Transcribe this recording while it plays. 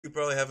You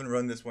probably haven't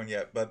run this one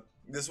yet, but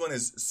this one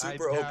is I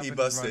super OP haven't run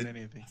busted.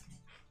 anything.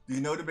 Do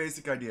you know the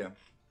basic idea?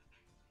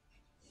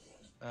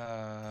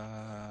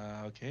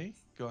 Okay,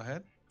 go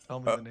ahead. Tell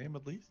me Uh, the name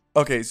at least.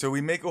 okay, so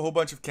we make a whole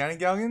bunch of cannon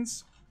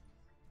galleons,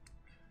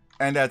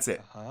 and that's it.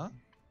 Uh-huh.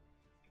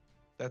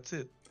 That's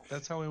it.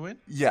 That's how we win?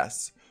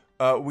 Yes.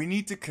 We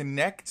need to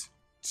connect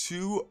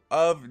two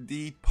of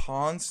the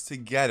pawns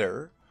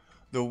together,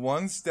 the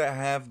ones that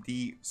have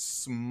the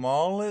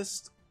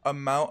smallest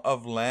amount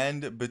of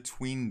land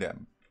between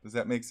them. Does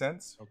that make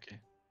sense? Okay.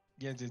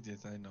 Yes, yes,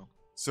 yes, I know.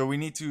 So we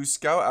need to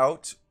scout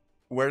out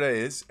where that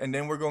is, and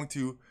then we're going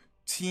to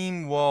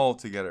team wall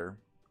together.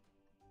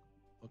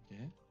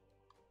 Okay.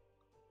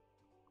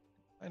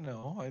 I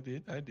know, I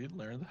did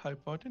learn the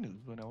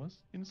hypotenuse when I was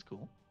in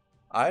school.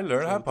 I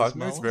learned So the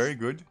hypotenuse, very smallest.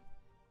 good.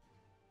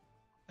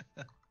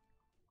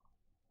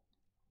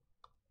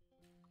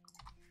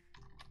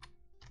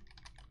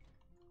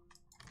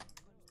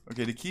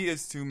 Okay, the key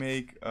is to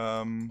make,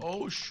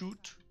 Oh,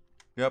 shoot.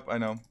 Yep, I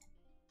know.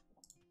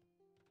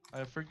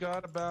 I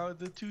forgot about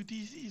the two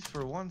DCs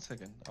for 1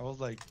 second. I was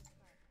like,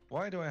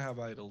 why do I have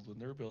idols when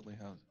they're building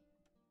houses?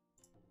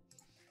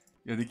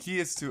 Yeah, the key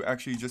is to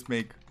actually just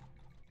make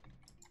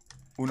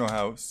Uno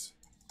house.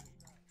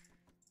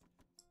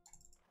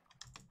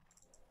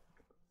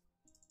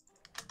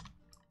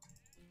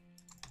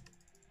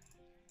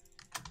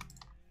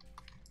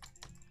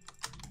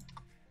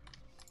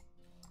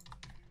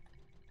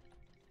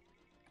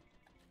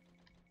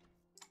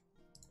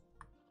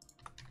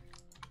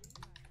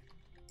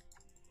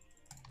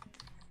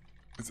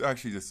 It's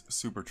actually just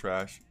super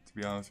trash, to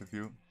be honest with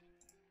you.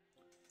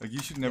 Like, you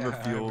should never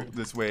Yeah, feel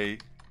this way.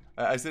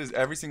 I say this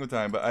every single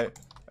time, but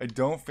I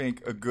don't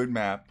think a good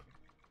map,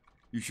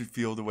 you should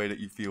feel the way that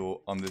you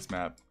feel on this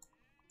map.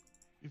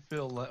 you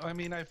feel like, I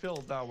mean, I feel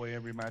that way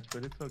every match,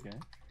 but it's okay.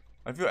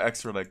 I feel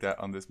extra like that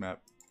on this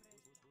map.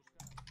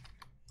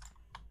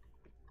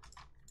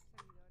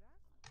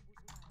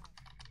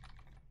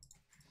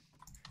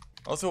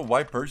 Also,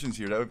 white Persians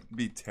here, that would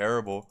be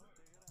terrible.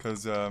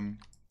 Because,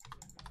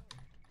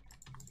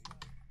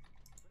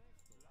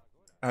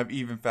 have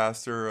even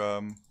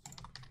faster,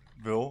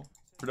 Vil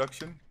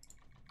production.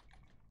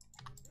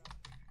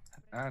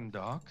 And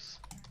docks.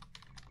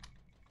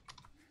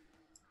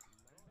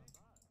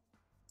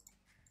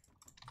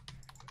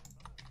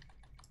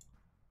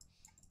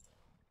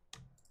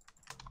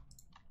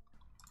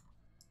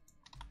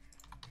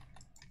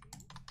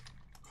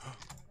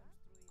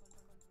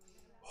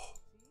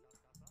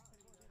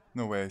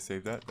 No way I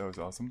saved that. That was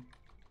awesome.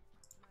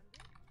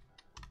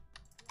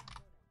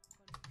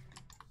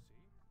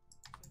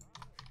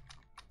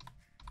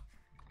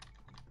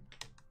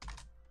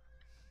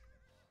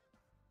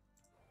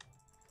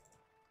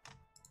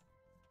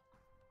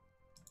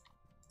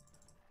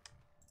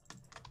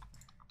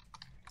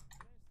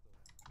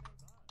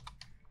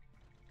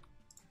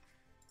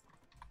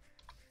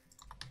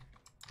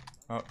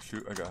 Oh,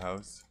 shoot, I got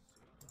house.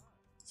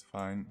 It's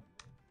fine.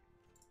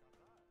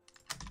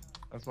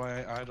 That's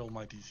why I idle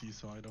my DC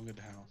so I don't get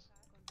the house.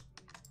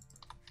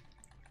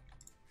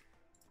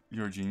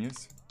 You're a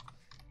genius.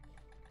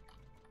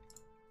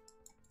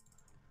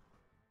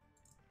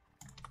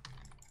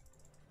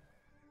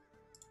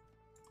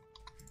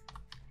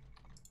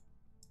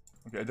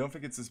 Okay, I don't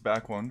think it's this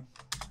back one.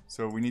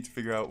 So we need to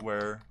figure out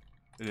where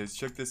it is.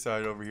 Check this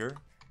side over here.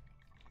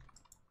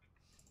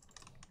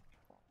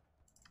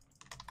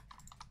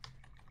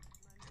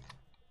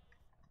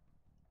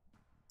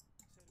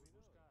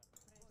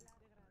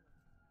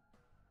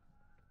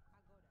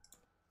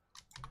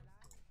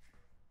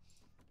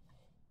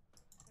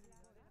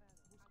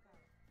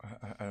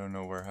 I don't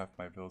know where half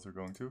my bills are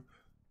going to.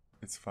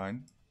 It's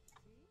fine.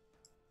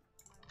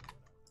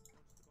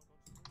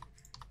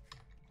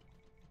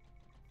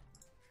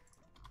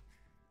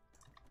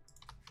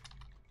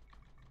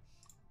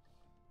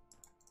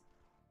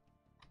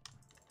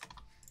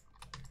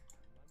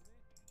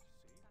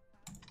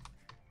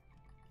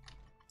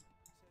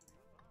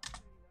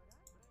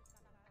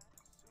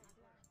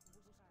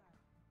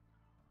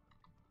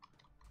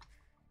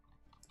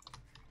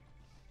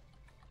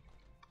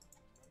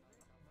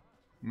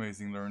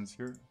 Amazing learns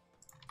here.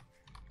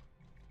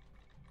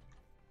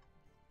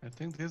 I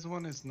think this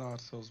one is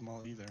not so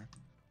small either.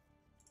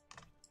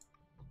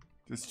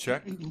 Just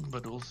check.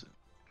 But also,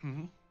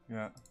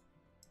 Yeah.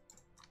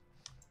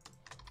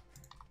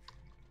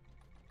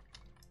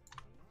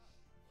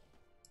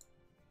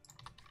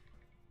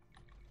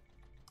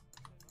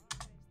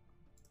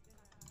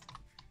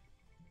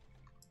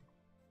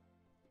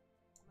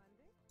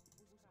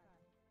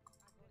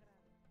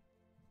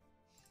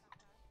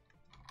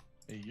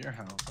 hey, your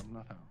house, I'm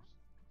not house.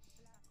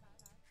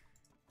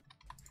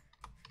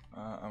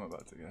 I'm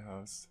about to get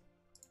housed.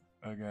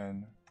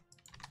 Again.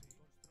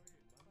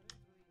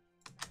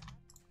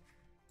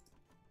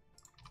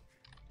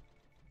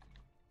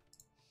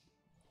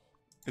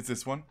 It's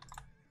this one.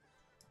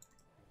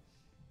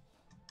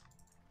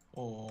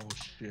 Oh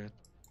shit.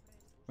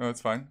 No,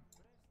 it's fine.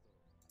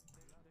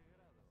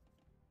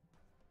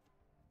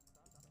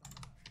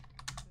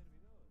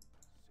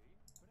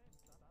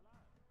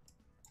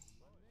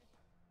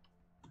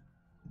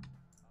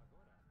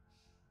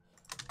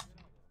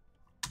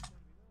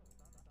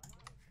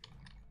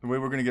 way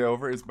we're gonna get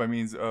over is by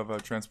means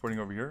of transporting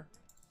over here.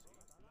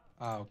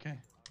 Ah, okay.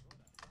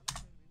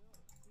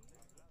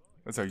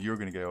 That's how you're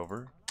gonna get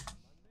over.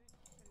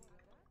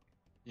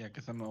 Yeah,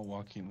 because I'm not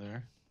walking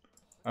there.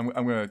 I'm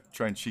gonna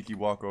try and cheeky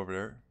walk over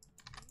there.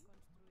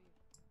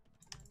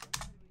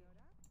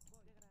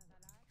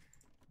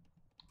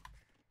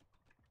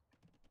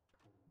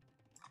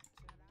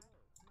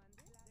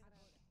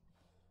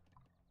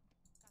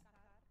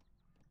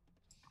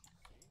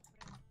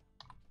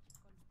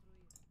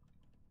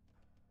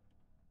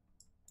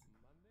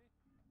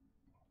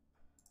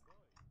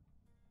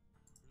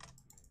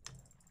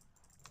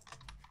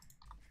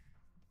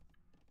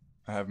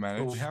 I have But we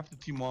managed. have to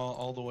team wall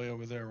all the way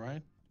over there,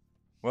 right?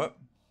 What?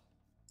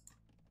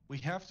 We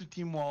have to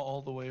team wall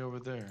all the way over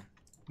there.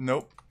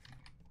 Nope.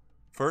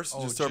 First,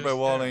 Oh, just start by just there.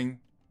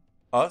 walling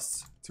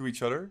us to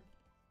each other.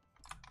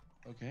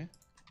 Okay.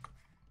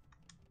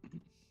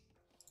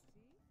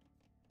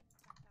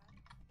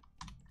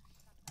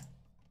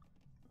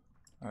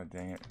 Oh,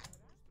 dang it.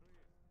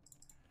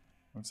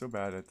 I'm so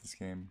bad at this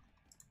game.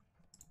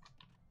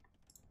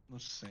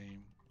 The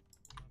same.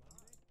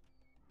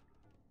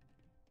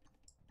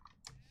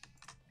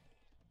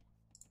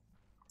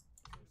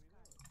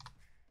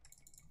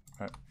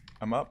 Alright,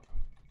 I'm up.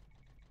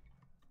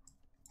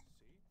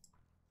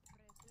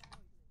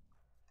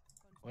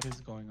 What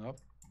is going up?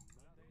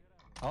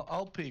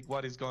 I'll pick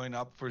what is going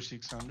up for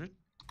 600.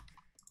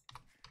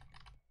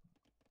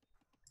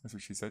 That's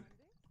what she said.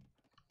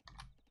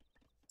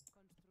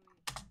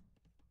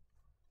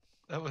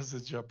 That was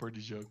a Jeopardy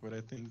joke, but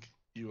I think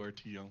you are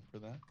too young for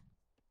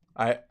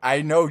that.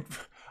 I know.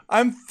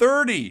 I'm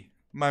 30,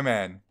 my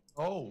man.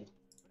 Oh,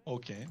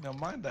 okay. Now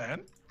mine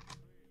then.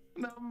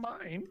 Now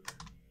mine.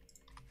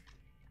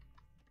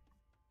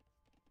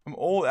 I'm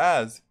old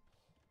as.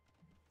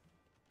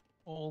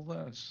 All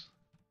this.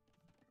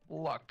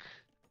 Luck.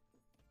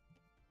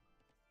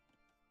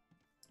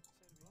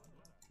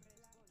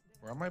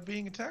 Where am I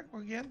being attacked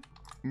again?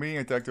 I'm being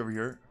attacked over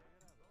here.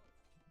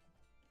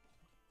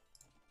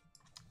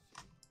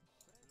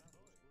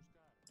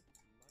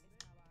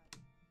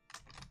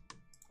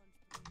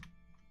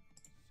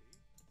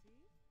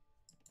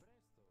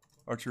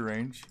 Archer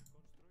range.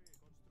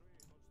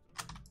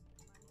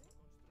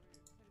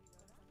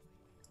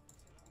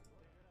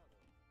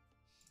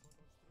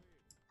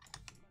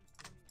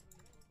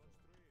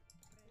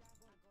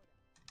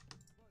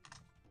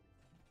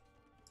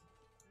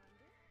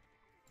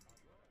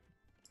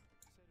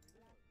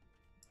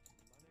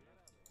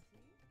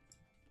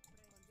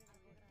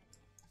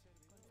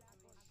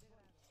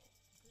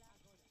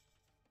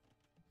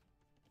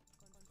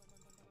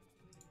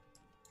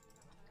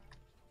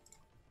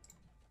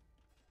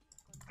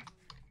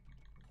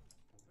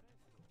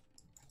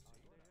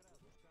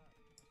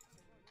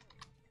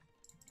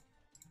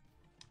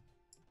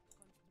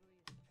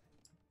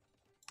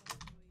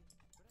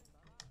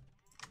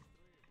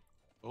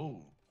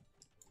 Oh.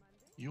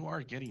 You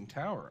are getting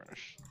tower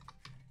rush.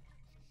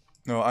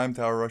 No, I'm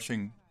tower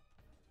rushing.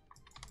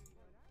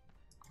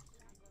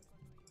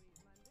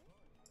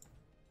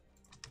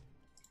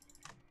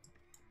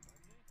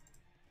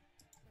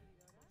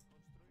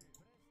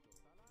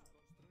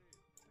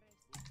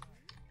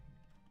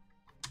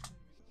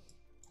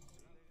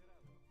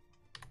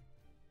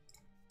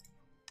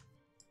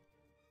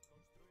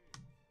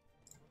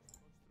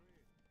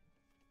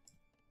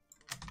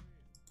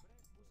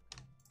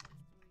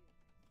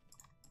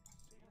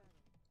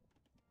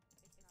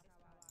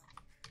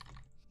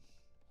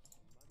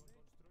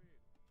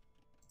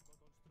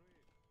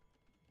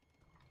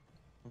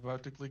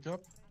 About to click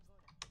up?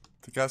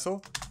 The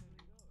castle?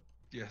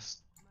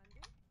 Yes.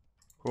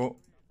 Cool.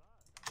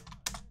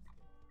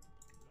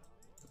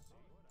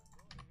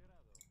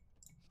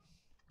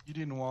 You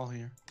didn't wall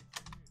here.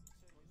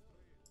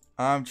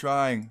 I'm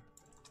trying.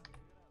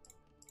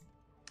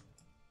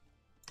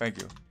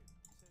 Thank you.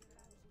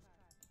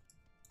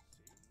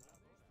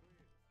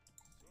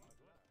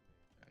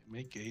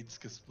 Make gates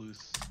because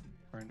Blue's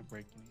trying to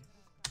break me.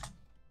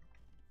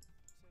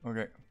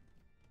 Okay.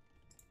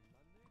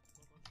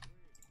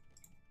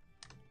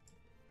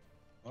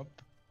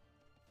 Up.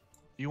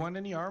 You want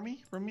any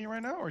army from me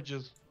right now or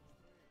just...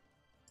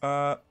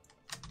 No,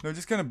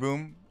 just kind of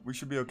boom. We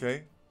should be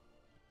okay.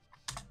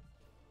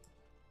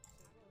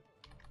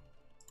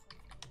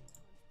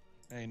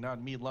 Hey,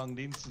 not me long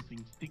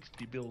distancing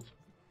 60 bills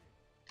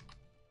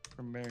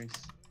from Mary's.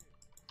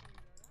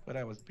 But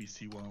I was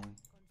BC walling.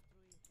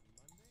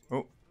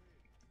 Oh.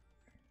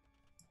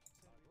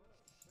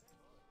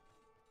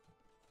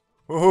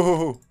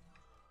 Oh.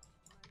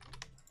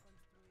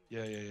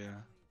 Yeah.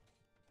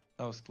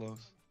 That was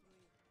close.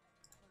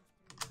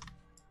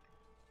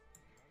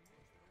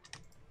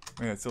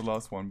 Yeah, I still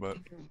lost one, but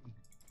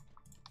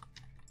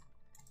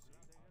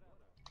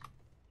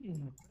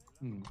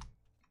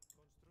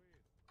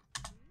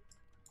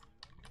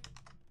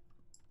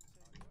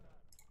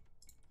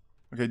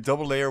okay.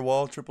 Double layer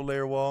wall, triple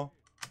layer wall,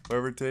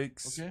 whatever it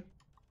takes. Okay.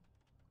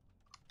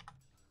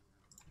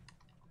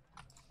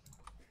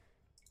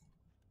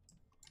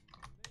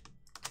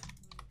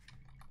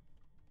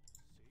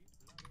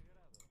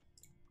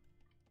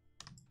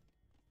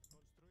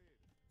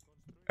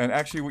 And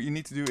actually, what you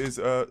need to do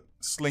is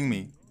sling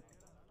me.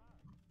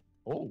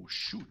 Oh,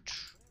 shoot.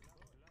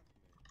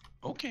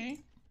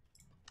 Okay.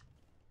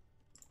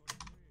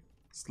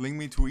 Sling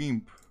me to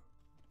imp.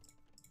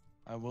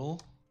 I will.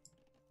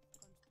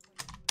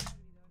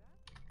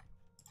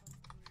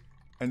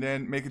 And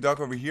then make a dock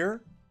over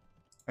here.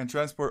 And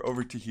transport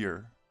over to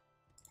here.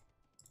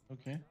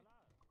 Okay.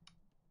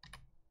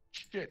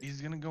 Shit,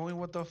 he's gonna go in.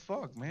 What the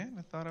fuck, man?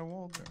 I thought I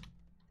walled there.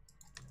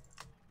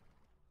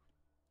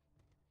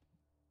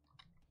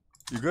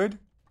 You good?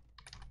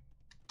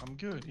 I'm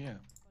good, yeah.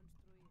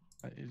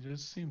 It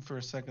just seemed for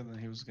a second that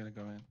he was gonna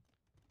go in.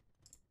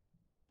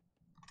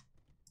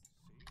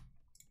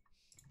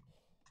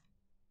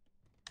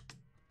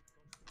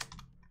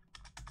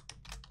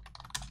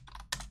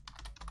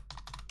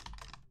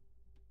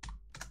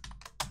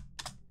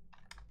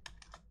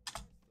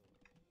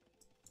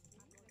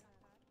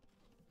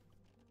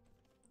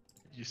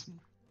 Yes.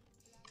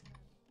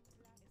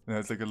 Yeah,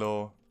 it's like a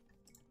little...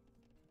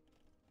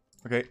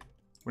 Okay.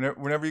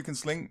 Whenever you can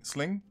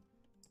sling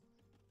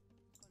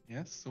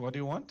Yes. So what do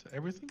you want?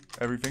 Everything?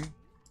 everything.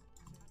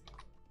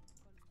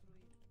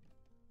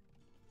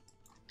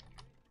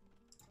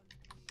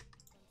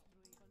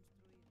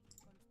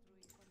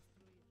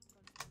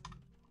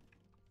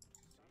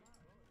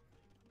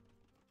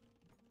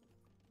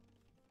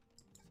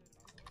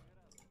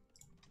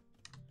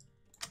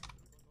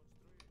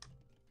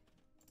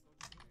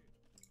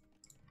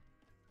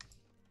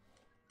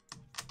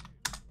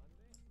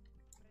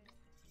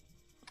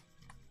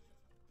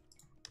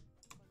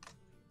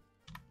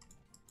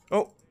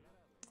 Oh!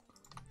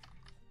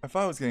 I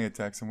thought I was getting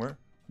attacked somewhere.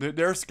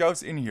 There are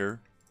scouts in here.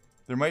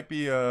 There might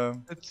be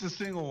It's a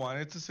single one.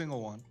 It's a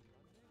single one.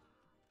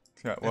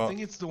 yeah, I well,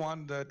 think it's the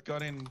one that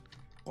got in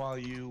while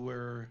you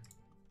were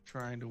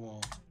trying to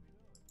wall.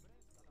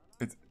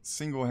 it's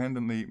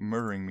single-handedly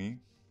murdering me.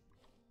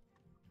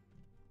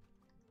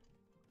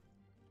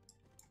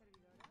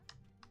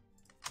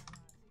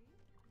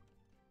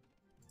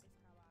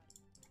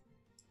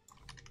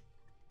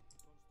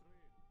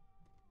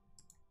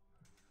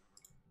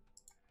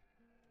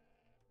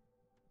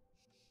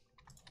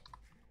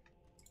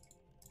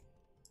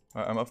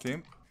 I'm off the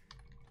imp.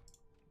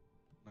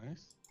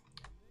 Nice.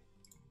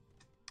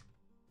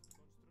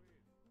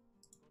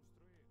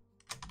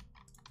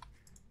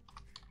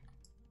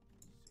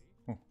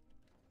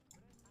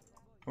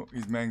 Oh,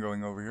 he's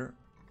mangoing over here.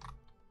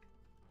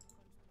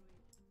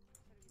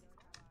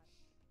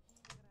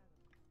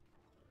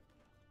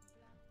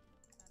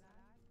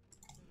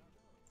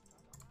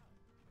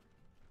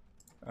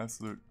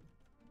 Absolute.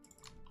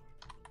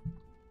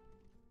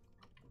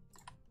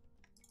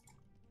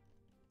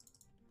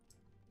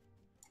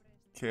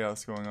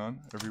 Chaos going on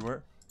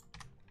everywhere.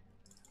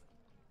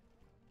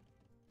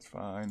 It's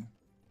fine.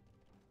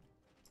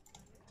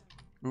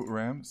 Ooh,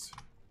 rams.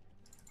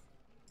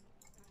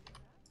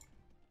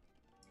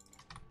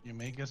 You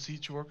make a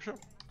siege workshop?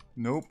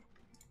 Nope.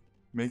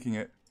 Making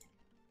it.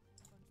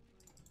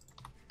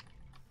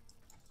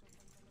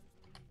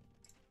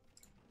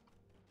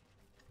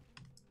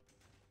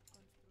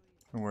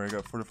 Don't worry, I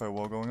got fortified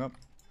wall going up.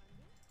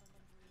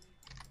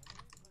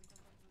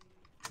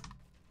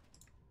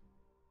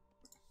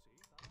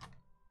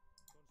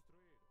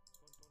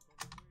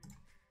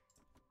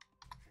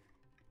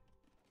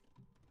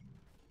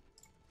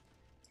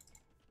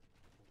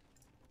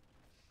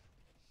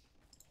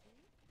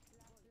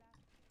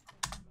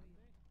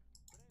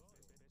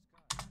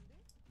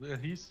 Yeah,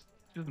 he's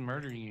just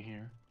murdering you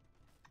here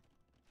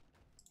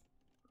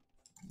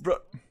Bruh.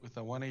 with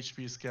a 1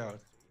 HP scout.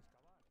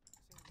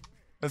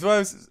 That's what I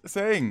was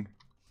saying.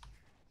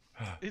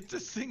 It's a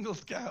single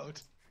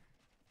scout.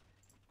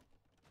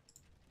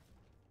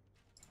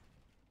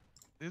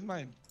 This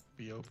might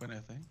be open, I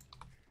think.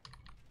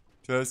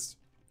 Just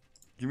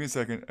give me a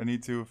second. I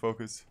need to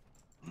focus.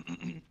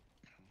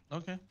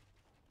 Okay.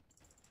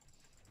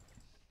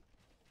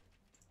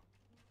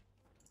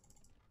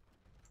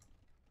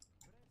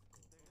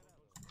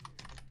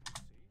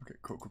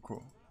 Okay,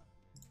 cool.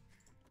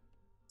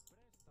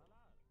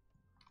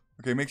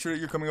 Okay, make sure that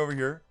you're coming over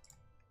here.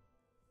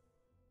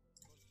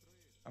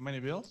 How many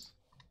bills?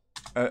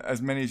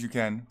 As many as you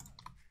can.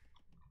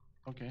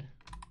 Okay.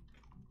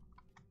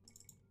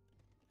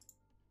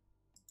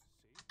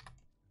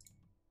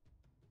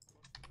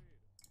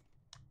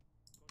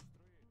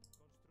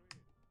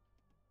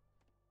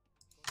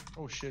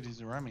 Oh shit,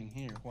 he's ramming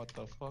here. What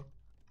the fuck?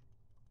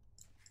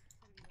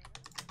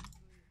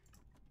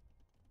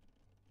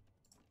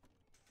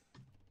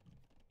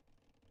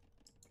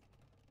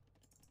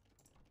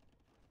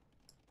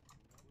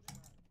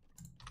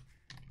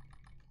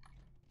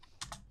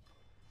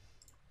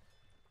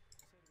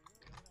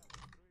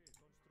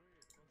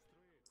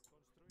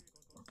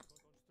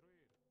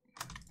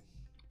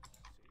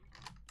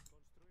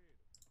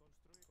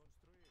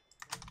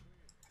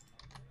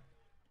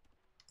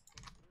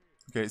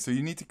 Okay, so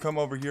you need to come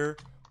over here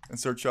and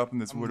start chopping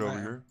this wood over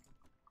here.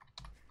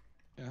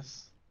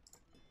 Yes.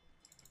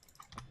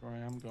 That's where I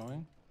am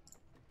going.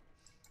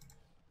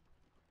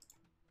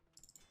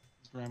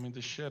 He's ramming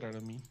the shit out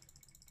of me.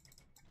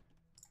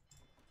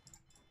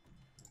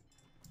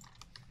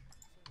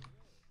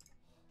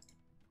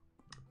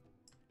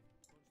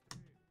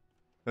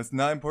 That's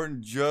not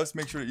important. Just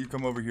make sure that you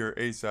come over here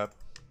ASAP.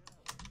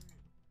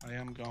 I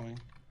am going.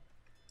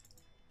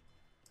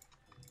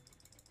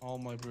 All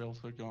my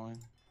brills are going.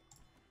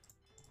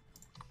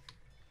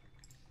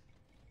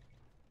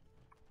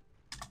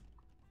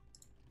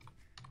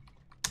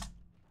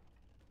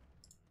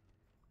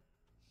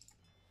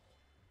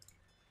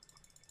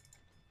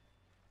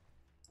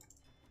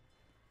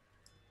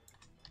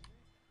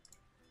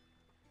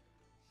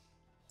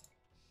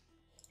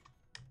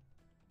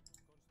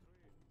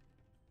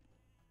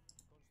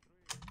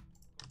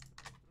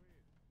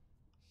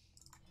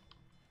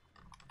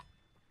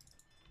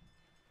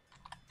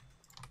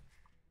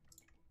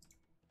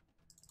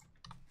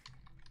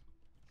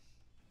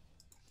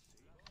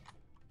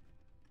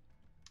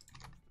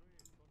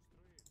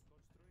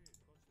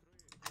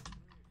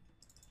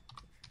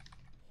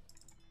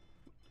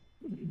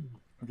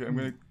 Okay, I'm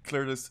gonna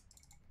clear this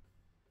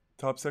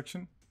top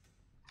section.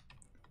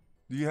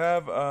 Do you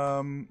have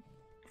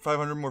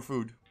 500 more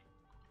food?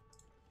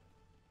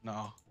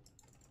 No.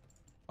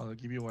 I'll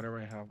give you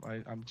whatever I have.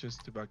 I'm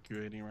just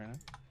evacuating right now.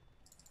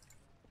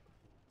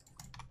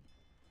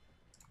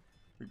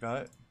 We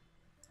got it.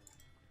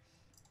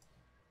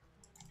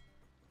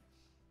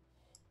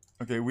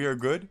 Okay, we are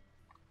good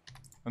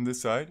on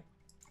this side.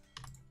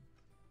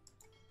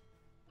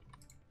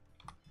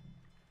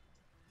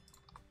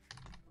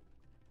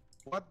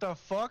 What the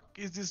fuck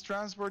is this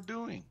transport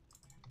doing?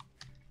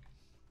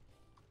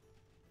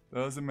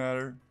 Doesn't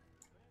matter.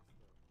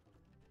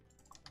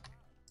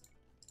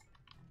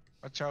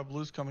 Watch out,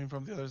 Blue's coming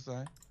from the other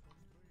side.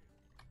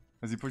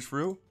 Has he pushed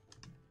through?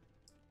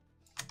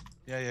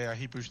 Yeah,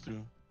 he pushed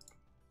through.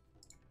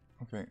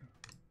 Okay.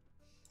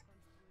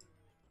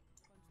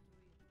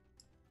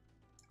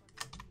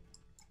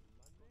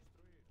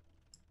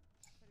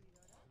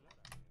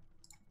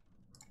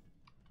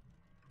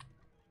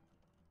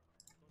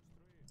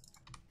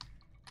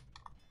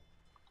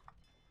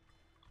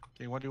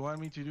 Okay, what do you want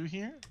me to do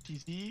here?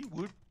 TC,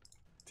 wood?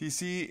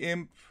 TC,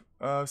 imp,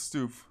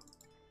 stoof.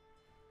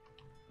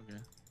 Okay.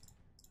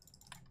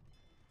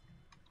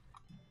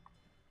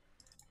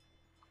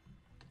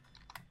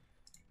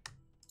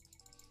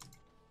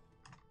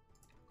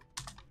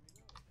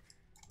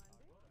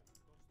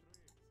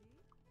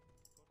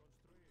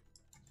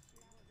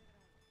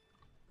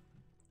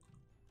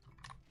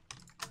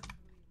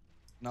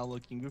 Not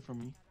looking good for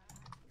me.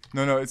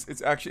 No,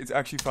 it's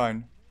actually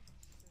fine.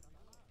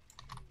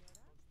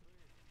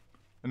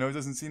 I know it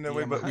doesn't seem that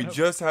way, but we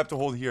just have to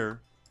hold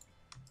here.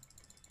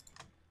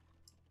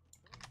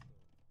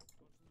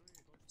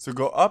 So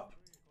go up,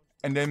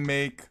 and then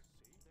make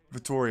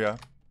Vittoria.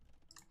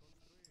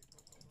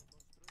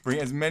 Bring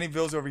as many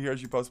villas over here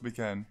as you possibly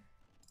can.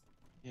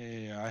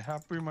 Yeah, I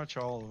have pretty much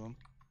all of them.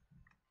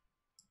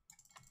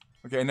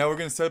 Okay, and now we're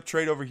gonna set up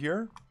trade over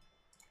here.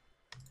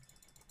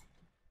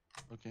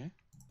 Okay.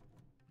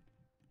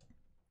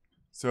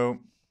 So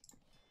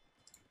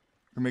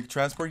we make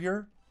transport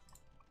here.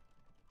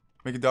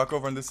 Make a dock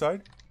over on this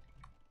side.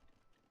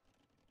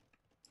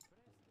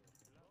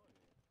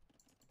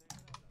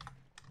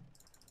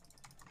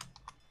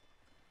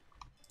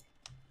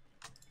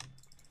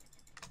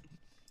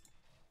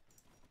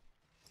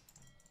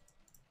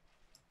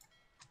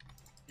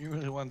 He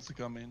really wants to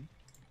come in.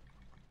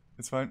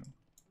 It's fine.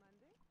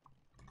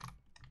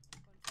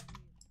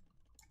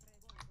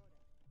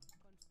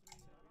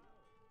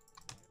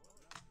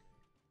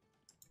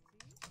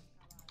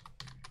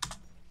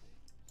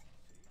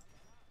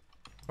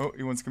 Oh,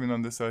 he wants to come in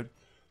on this side.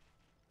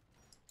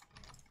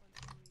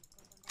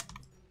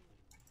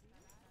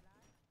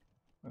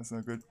 That's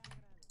not good.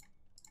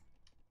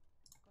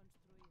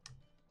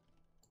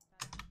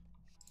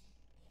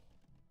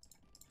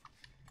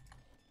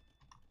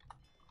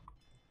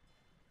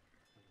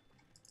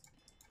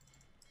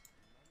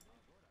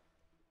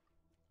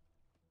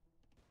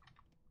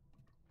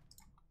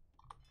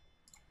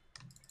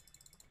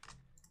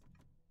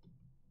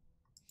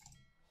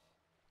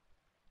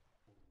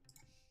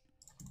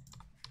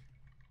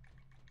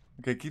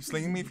 Okay, keep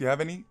slinging me if you have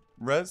any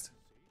res.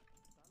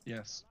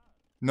 Yes.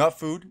 Not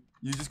food.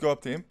 You just go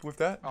up to imp with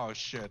that. Oh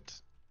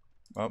shit.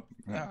 Oh,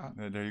 yeah,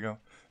 there you go.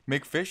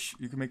 Make fish.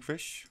 You can make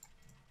fish.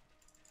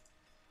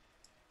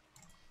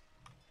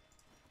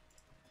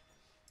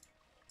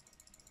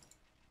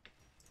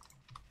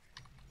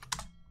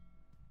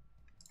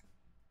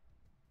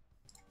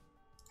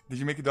 Did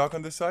you make a dock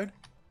on this side?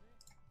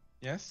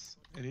 Yes,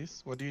 it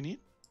is. What do you need?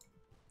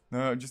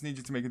 No, I just need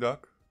you to make a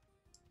dock.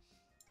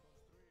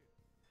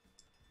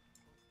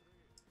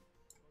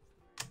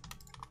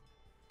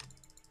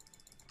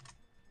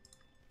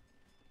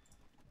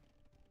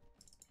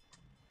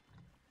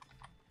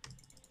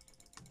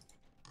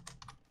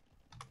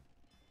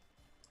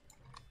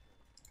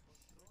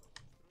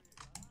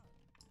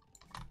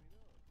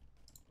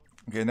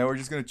 Okay, now we're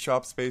just gonna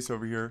chop space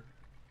over here.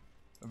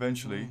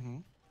 Eventually. Mm-hmm.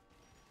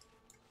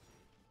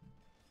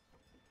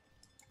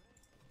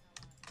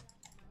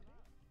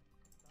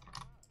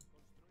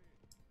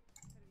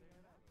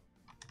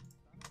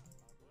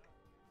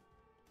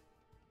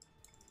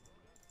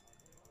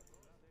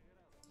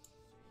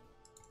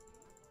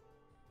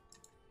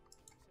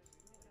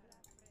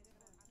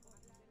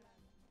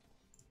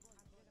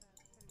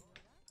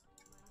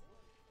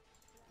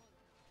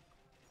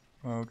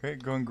 Okay,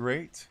 going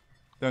great.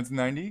 Down to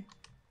 90.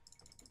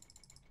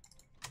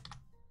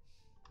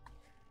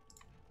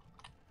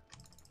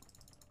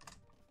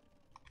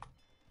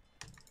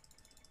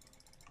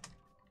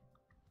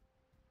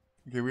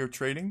 Okay, we are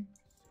trading.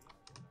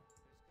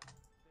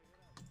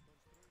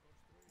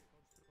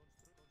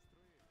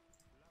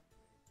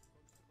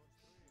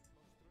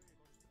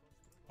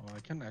 Oh, I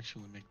can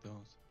actually make those.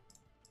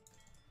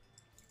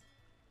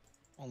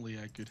 Only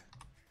I could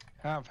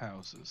have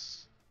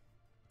houses.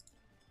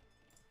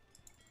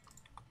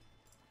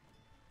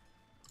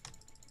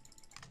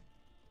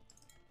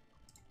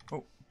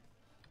 Oh.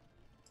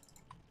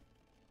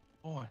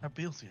 Oh, I have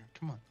bills here.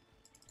 Come on.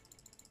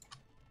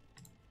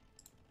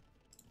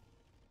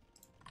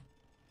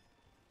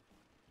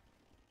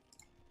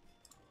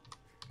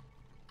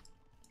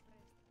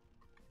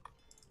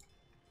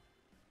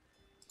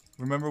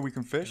 Remember, we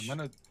can Okay, fish.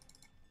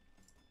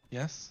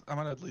 Yes, I'm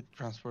gonna lead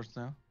transports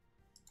now.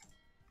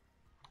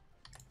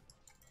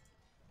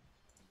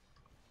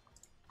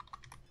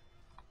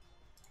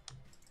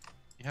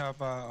 You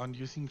have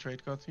unusing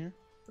trade codes here?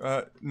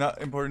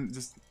 Not important.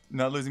 Just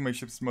not losing my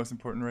ships is most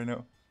important right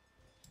now.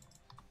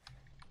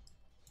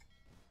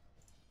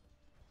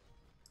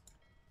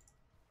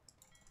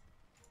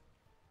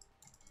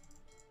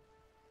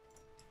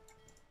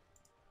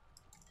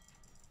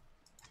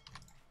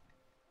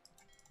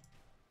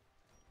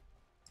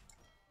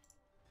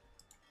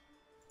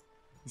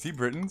 Is he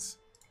Britain's?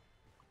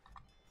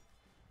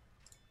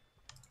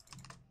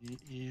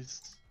 He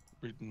is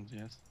Britain,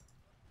 yes.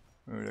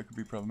 Oh, that could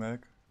be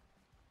problematic.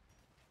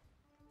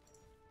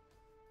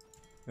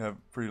 They have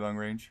pretty long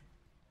range.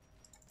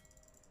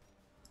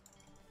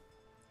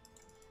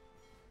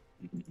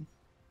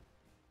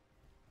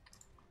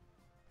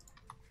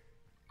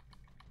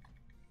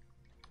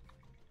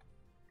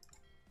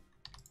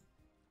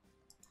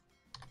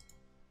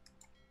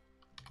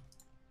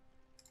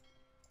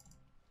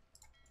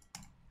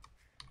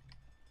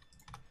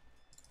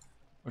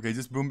 Okay,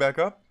 just boom back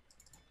up.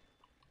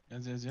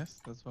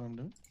 Yes, that's what I'm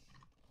doing.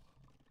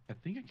 I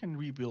think I can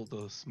rebuild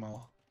a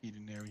small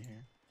eating area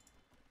here.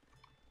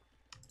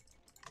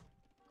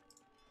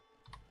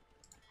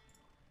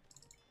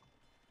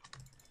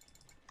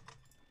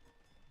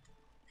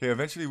 Okay,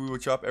 eventually we will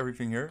chop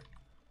everything here.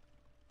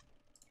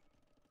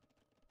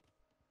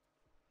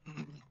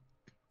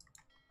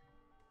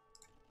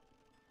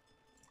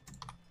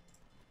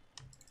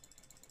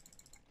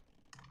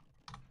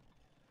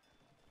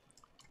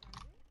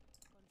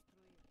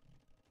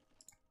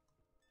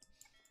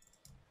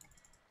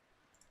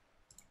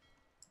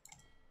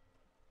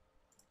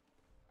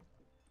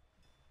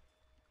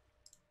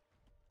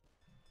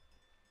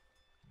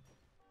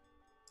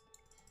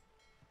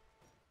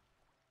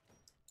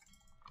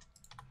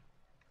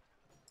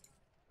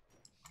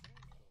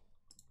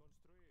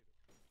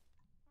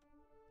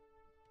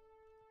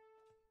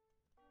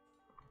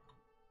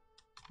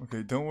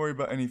 Okay, don't worry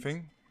about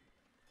anything.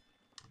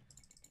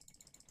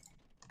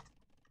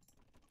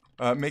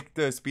 Make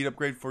the speed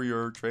upgrade for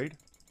your trade.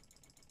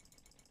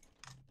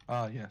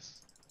 Ah,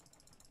 yes.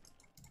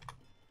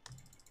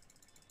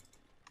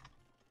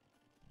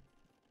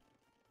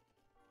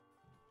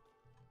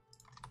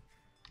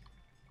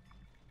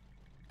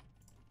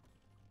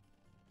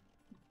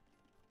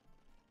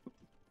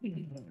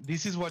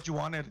 This is what you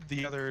wanted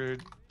the other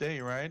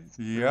day, right?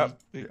 Yep.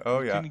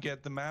 Oh, we yeah. couldn't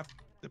get the map,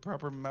 the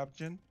proper map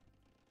gen.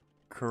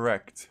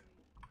 Correct.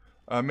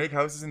 Make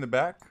houses in the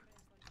back.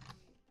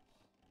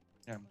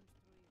 Yeah.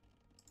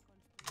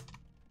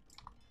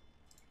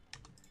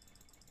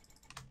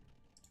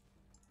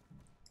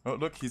 Oh,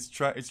 look, he's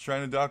trying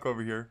to dock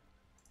over here.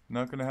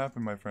 Not gonna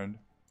happen, my friend.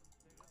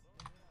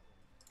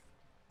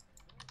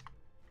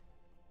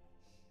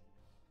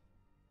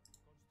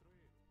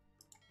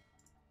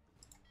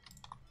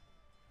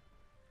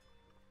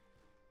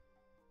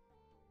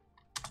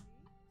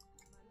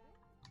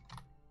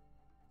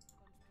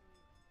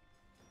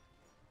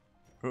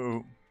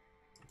 Uh-oh.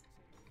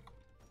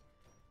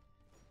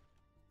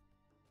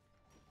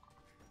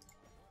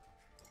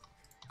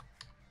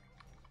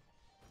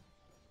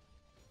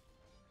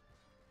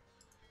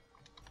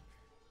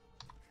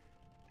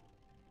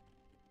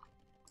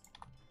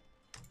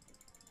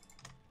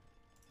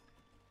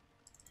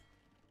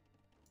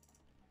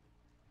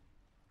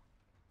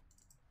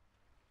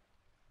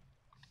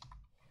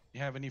 You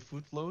have any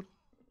food load?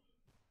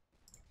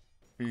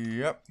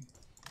 Yep.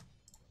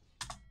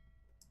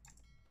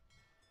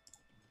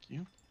 Thank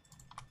you.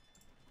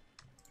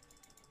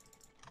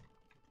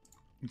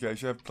 Okay, I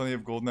should have plenty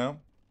of gold now.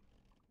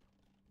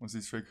 Once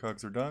these trade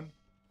cogs are done.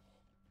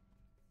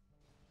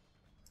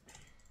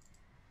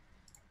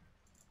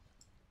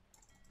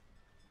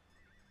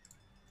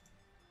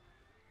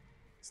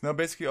 So now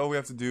basically all we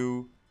have to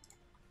do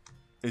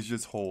is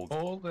just hold.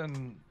 Hold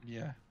and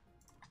yeah.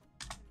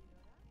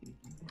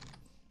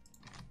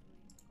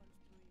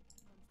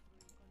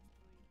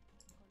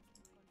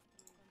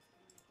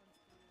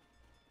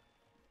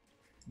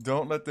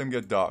 Don't let them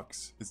get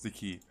docks, is the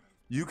key.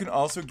 You can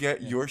also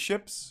get your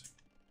ships,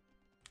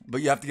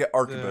 but you have to get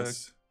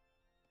arquebus.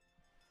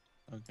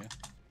 Okay.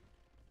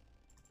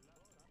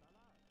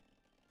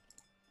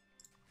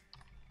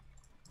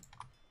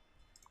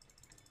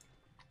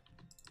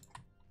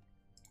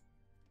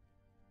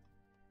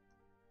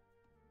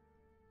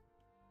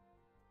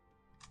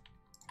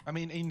 I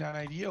mean, in an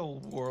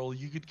ideal world,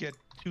 you could get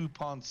 2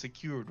 ponds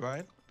secured,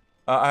 right?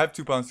 I have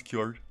 2 ponds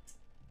secured.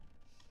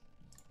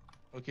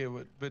 Okay,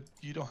 but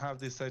you don't have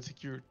this side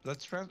secured.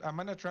 I'm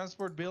gonna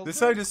transport build This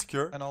them, side is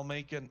secure. and I'll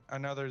make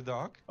another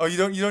dock. Oh, you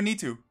don't need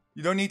to.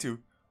 You don't need to.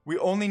 We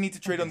only need to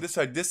trade on this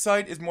side. This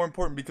side is more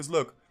important because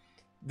look,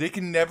 they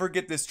can never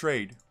get this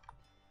trade.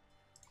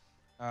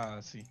 Ah, I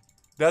see.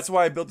 That's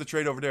why I built the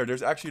trade over there.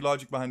 There's actually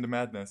logic behind the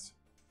madness.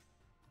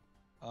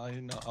 I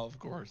know, of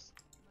course.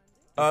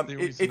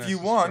 If you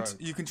want,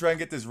 you can try and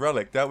get this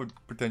relic. That would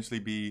potentially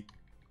be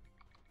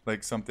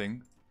like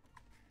something.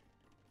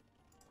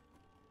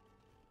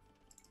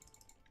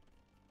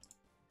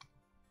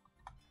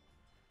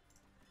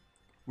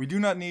 We do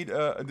not need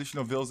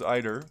additional vills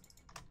either.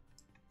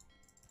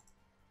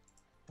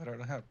 But I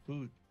don't have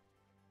food.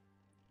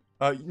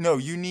 No,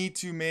 you need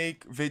to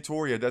make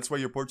Vitoria. That's why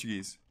you're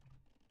Portuguese.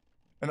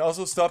 And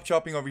also stop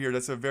chopping over here.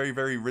 That's a very,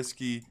 very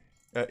risky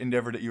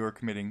endeavor that you are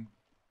committing.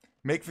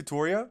 Make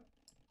Vitoria.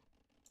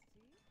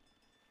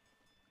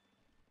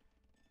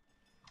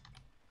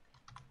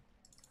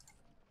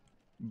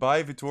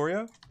 Buy Vitoria.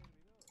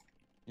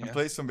 And Yes.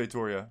 place some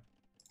Vitoria.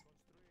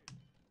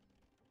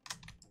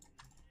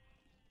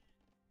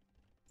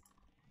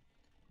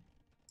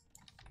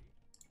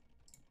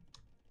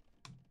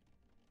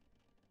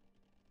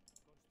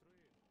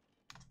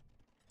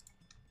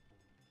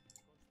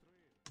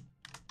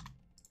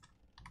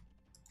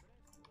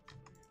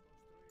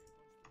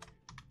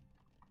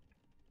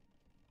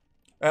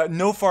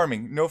 No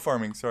farming. No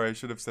farming. Sorry, I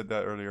should have said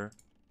that earlier.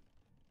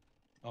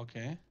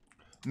 Okay.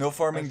 No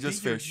farming, I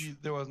just figured fish.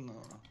 There was no.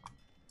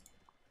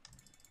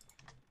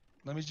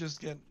 Let me just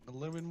get a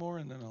little bit more,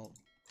 and then I'll.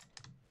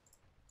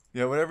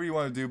 Yeah, whatever you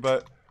want to do,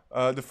 but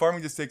the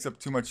farming just takes up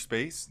too much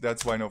space.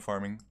 That's why no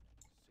farming.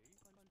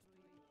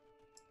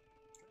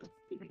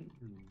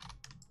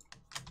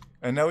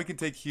 And now we can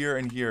take here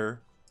and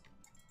here.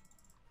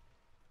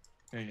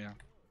 Yeah.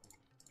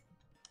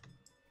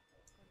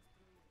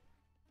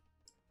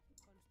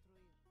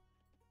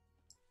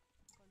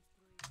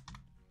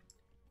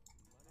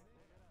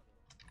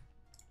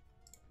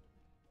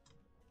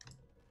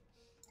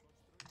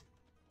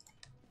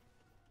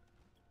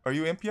 Are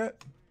you imp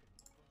yet?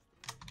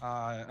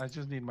 I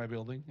just need my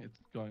building. It's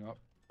going up.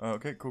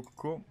 Okay, cool, cool,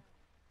 cool.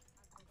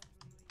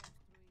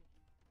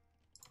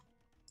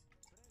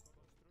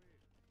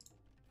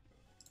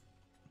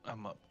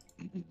 I'm up.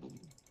 Do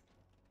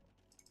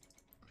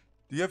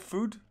you have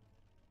food?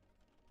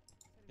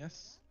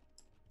 Yes.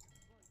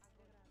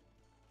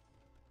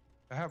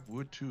 I have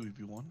wood too, if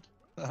you want.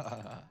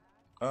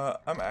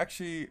 I'm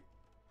actually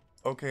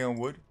okay on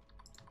wood.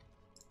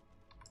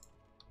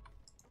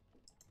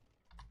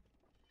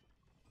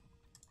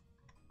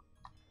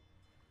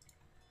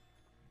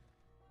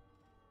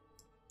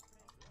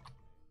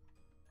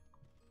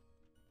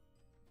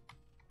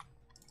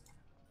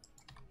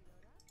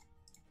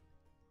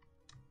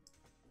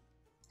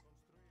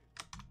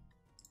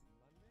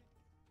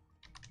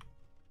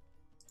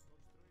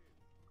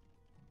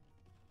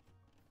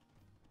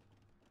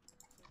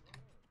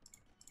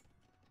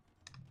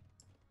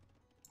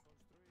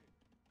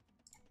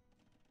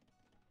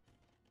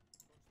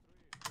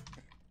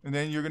 And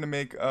then you're gonna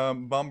make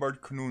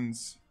bombard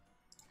canoons,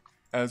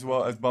 as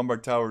well as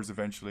bombard towers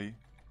eventually.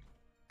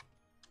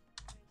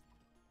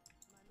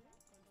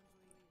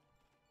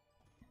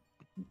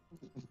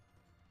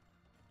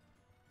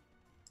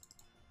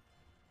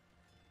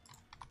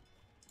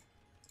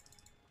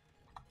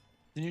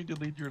 Can you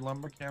delete your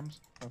lumber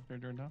cams after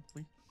they're done,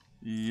 please?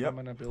 Yep. I'm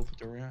gonna build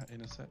Victoria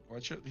in a set.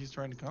 Watch it. He's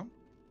trying to come.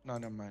 No,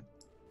 never mind.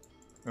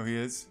 Oh, he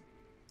is.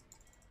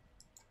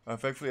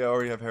 Effectively, I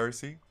already have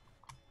heresy.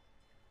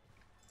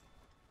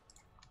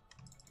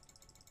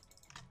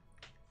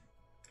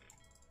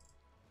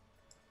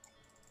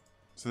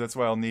 So that's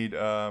why I'll need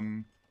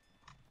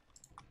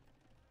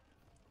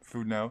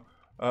food now.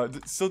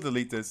 Still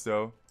delete this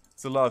though.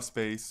 It's a lot of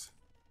space.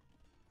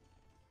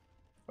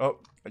 Oh,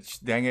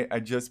 dang it!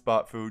 I just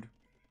bought food.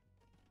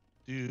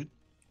 Dude,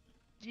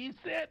 you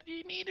said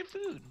you needed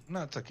food.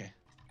 No, it's okay.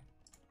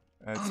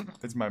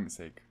 It's my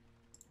mistake.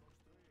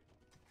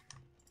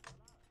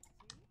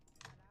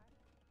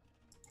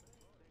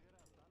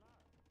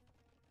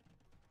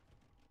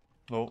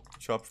 Lol,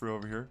 chop through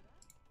over here.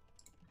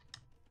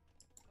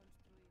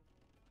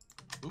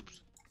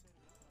 Oops.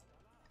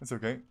 That's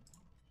okay.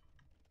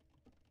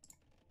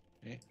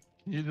 Okay.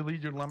 Can you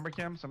delete your lumber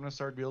cams? I'm gonna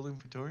start building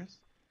Victorias.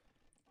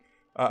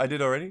 I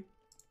did already.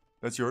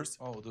 That's yours.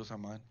 Oh, those are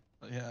mine.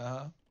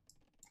 Yeah.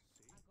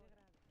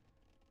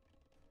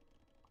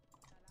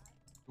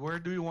 Where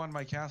do you want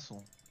my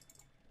castle?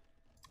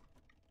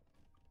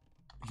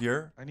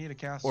 Here. I need a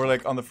castle. Or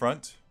like on the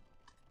front.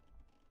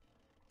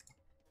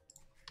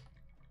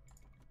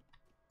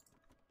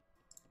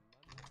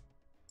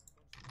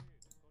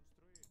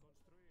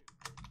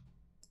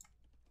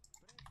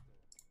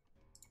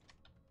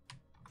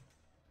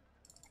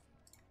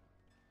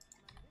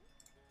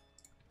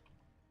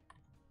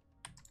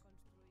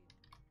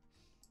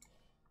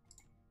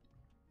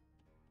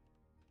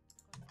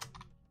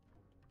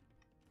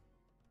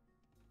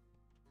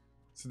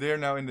 So they are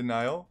now in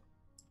denial.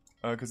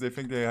 Because they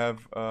think they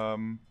have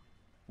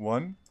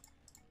won.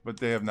 But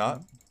they have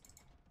not.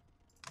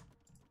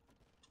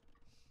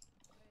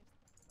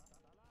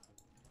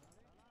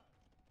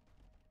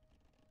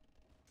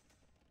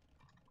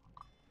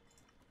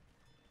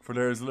 For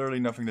there is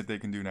literally nothing that they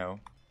can do now.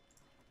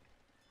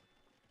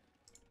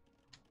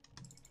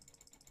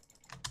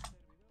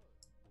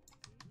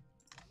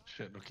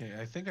 Shit, okay,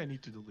 I think I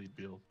need to delete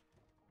build.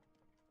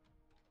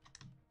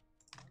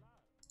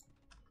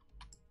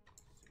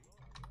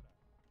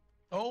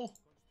 Oh!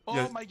 Oh,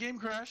 Yes. my game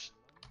crashed!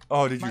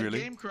 Oh, did you My really?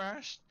 game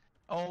crashed!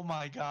 Oh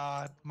my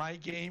god, my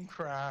game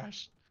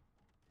crashed!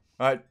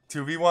 Alright,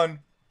 2v1.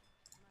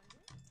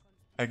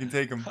 I can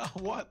take him.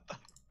 What the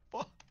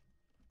fuck?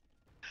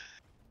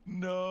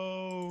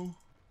 No!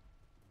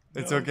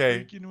 It's No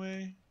okay. freaking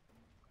way.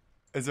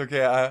 It's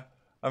okay.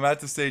 I'm at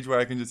the stage where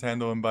I can just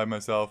handle him by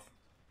myself.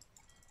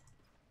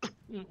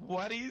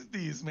 What is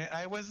this, man?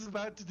 I was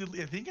about to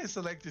delete. I think I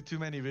selected too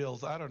many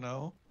bills. I don't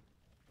know.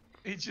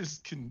 It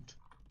just couldn't.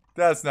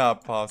 That's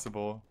not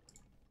possible.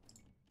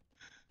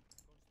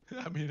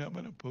 I mean, I'm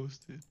gonna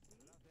post it.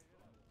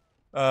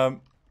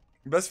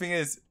 Best thing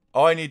is,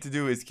 all I need to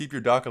do is keep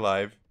your dock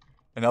alive,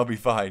 and I'll be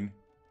fine.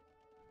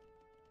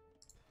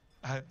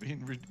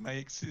 My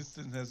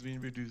existence has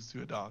been reduced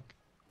to a dog.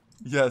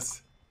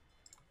 Yes.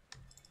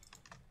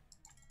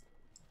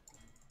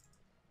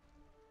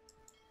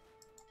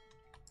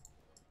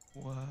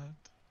 What?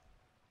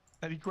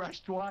 And he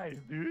crashed twice,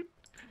 dude.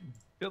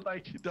 It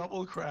like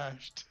double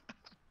crashed.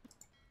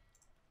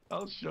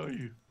 I'll show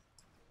you.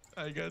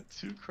 I got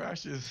 2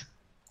 crashes.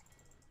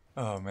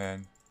 Oh,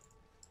 man.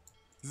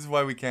 This is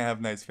why we can't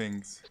have nice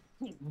things.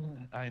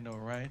 I know,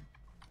 right?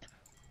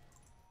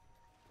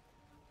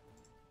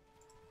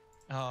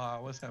 Oh, I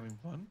was having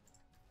fun.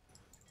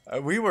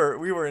 We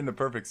were in the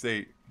perfect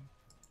state.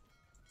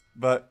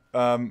 But,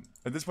 at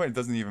this point, it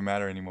doesn't even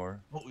matter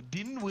anymore. Oh,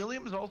 didn't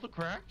Williams also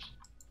crash?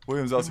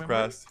 Williams also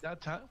Remember crashed. that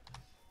time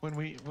when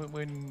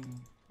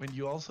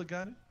you also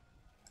got it?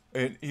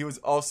 And he was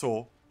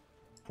also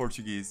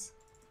Portuguese.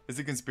 Is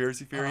it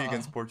conspiracy theory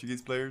against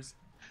Portuguese players?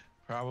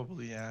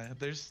 Probably, yeah.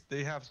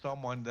 They have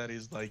someone that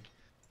is like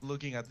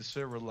looking at the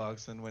server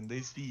logs, and when they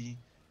see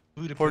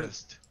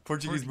Budapest,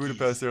 Portuguese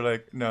Budapest, they're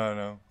like, no,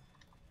 no.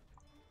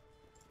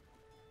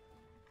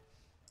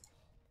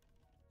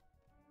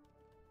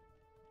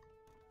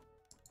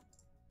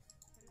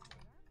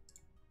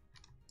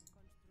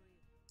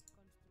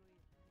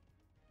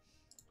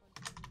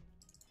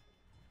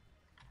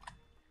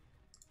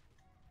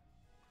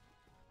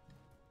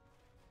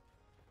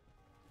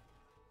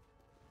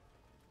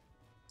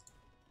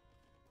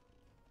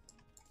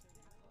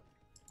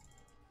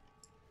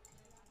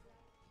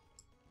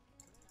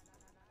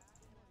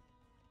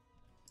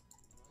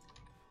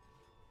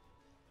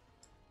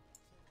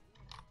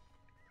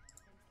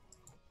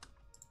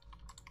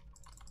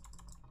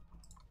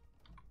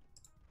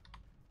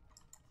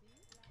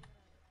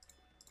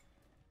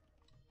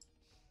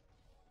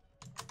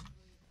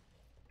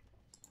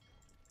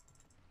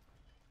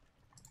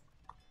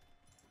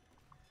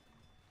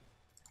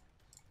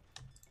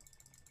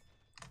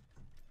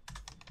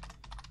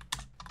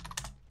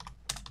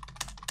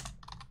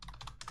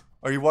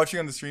 Are you watching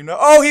on the stream now?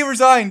 Oh, he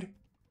resigned!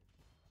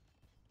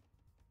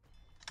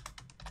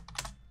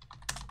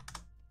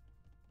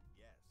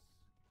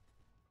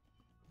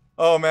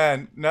 Oh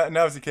man,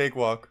 now it's a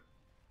cakewalk.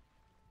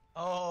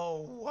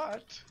 Oh,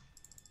 what?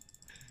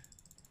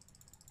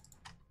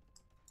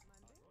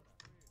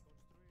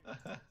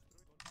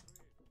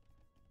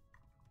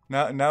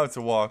 Now it's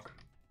a walk.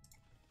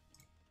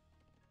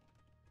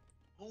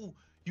 Oh,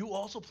 you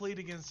also played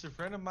against a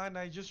friend of mine.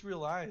 I just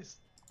realized.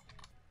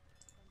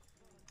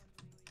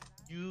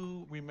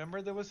 You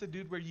remember there was a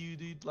dude where you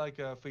did like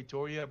a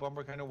Victoria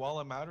bomber kind of wall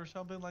him out or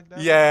something like that?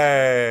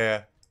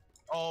 Yeah.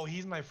 Oh,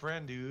 he's my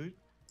friend, dude.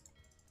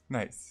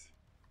 Nice.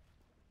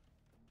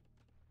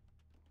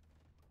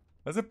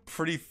 That's a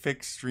pretty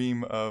thick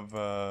stream of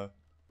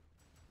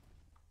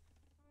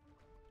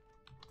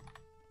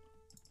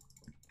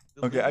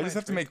Okay, I just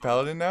have to make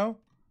Paladin now.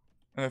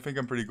 And I think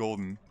I'm pretty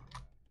golden.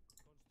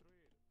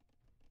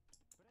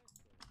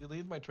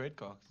 Delete my trade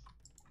costs.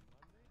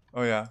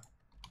 Oh yeah.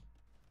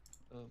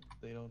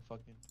 They don't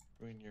fucking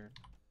ruin your...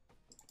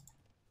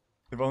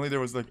 If only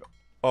there was like...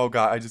 Oh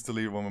god, I just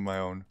deleted one of my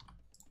own.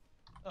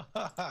 It's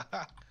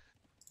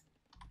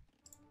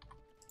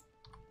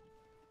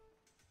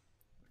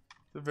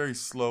a very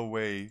slow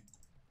way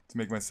to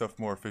make myself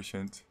more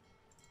efficient.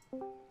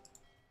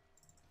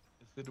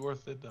 Is it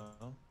worth it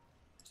though?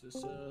 Is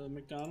this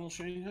McDonald's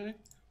Shanghai?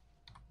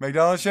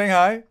 McDonald's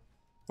Shanghai?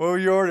 What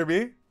would your order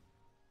be?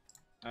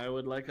 I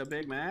would like a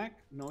Big Mac,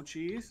 no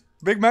cheese.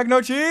 Big Mac,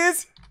 no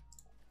cheese?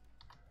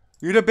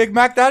 You the Big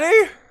Mac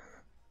daddy?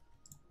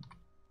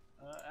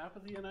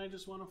 Apathy and I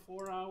just won a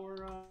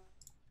 4-hour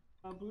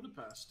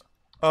Budapest.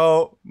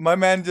 Oh, my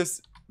man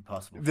just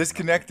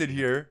disconnected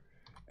here.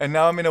 And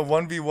now I'm in a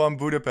 1v1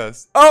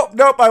 Budapest. Oh,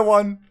 nope, I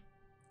won.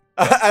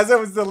 As I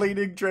was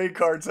deleting trade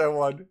cards, I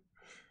won.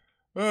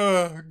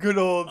 Good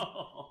old.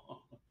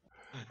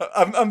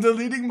 I'm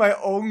deleting my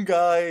own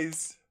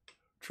guys.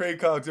 Trade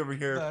cogs over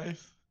here.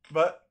 Nice.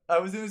 But I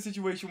was in a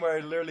situation where I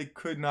literally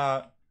could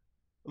not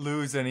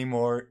lose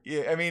anymore.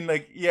 Yeah, I mean,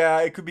 like, yeah,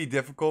 it could be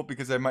difficult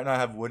because I might not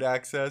have wood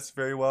access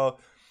very well.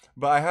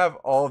 But I have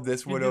all of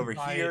this You wood just over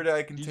buy here it. that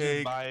I can You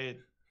take. just buy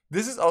it.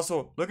 This is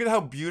also, look at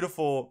how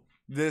beautiful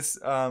this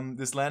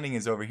this landing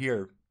is over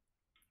here.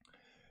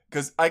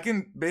 Because I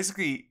can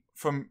basically,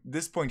 from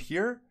this point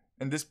here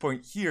and this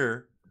point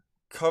here,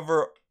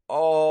 cover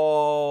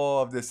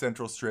all of this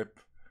central strip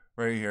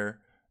right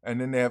here. And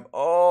then they have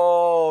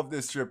all of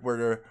this strip where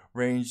they're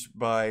ranged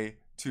by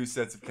 2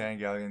 sets of cannon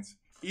galleons.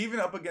 Even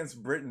up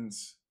against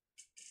Britons.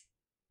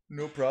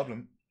 No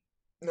problem.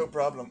 No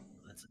problem.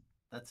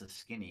 That's a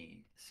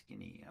skinny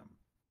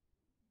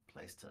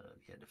place to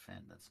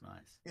defend. That's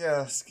nice.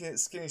 Yeah,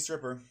 skinny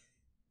stripper.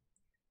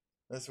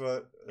 That's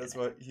what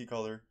he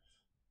called her.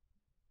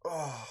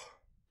 Oh.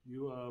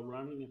 You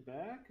running it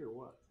back or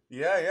what?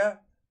 Yeah.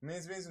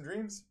 Means and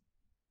dreams.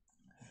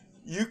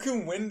 You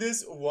can win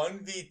this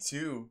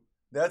 1v2.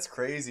 That's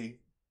crazy.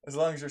 As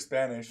long as you're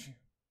Spanish.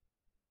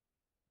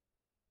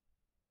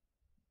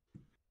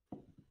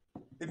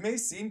 It may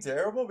seem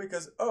terrible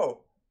because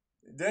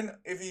then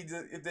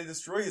if they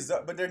destroy his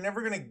dock, but they're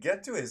never gonna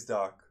get to his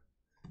dock.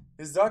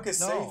 His dock is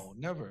safe. No,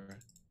 never.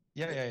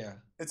 Yeah.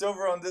 It's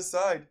over on this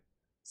side.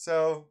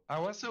 So I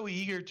was so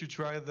eager to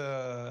try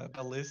the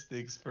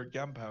ballistics for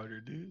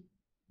gunpowder, dude.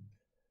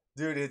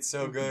 dude, it's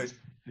so good.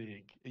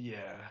 Thick.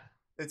 Yeah.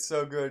 It's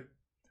so good.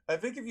 I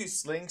think if you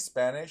sling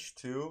Spanish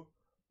too,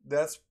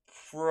 that's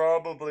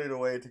probably the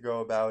way to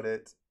go about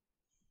it.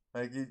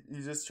 Like you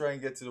just try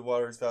and get to the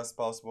water as fast as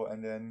possible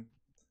and then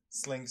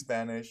sling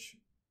Spanish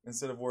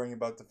instead of worrying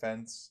about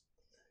defense.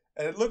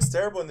 And it looks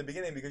terrible in the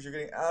beginning because you're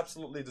getting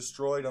absolutely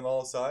destroyed on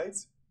all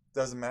sides.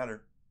 Doesn't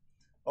matter.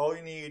 All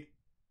you need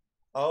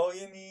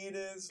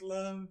is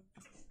love.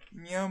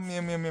 Meow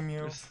meow meow meow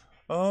meow.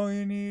 All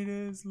you need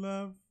is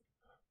love.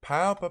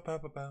 Pow pow pow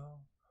pow pow.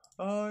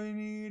 All you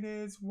need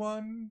is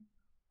one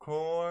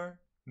corner.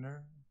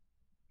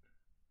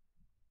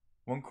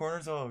 One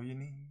corner's all you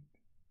need.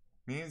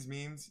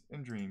 Memes,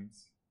 and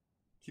dreams.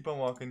 Keep on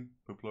walking.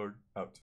 Poop Lord out.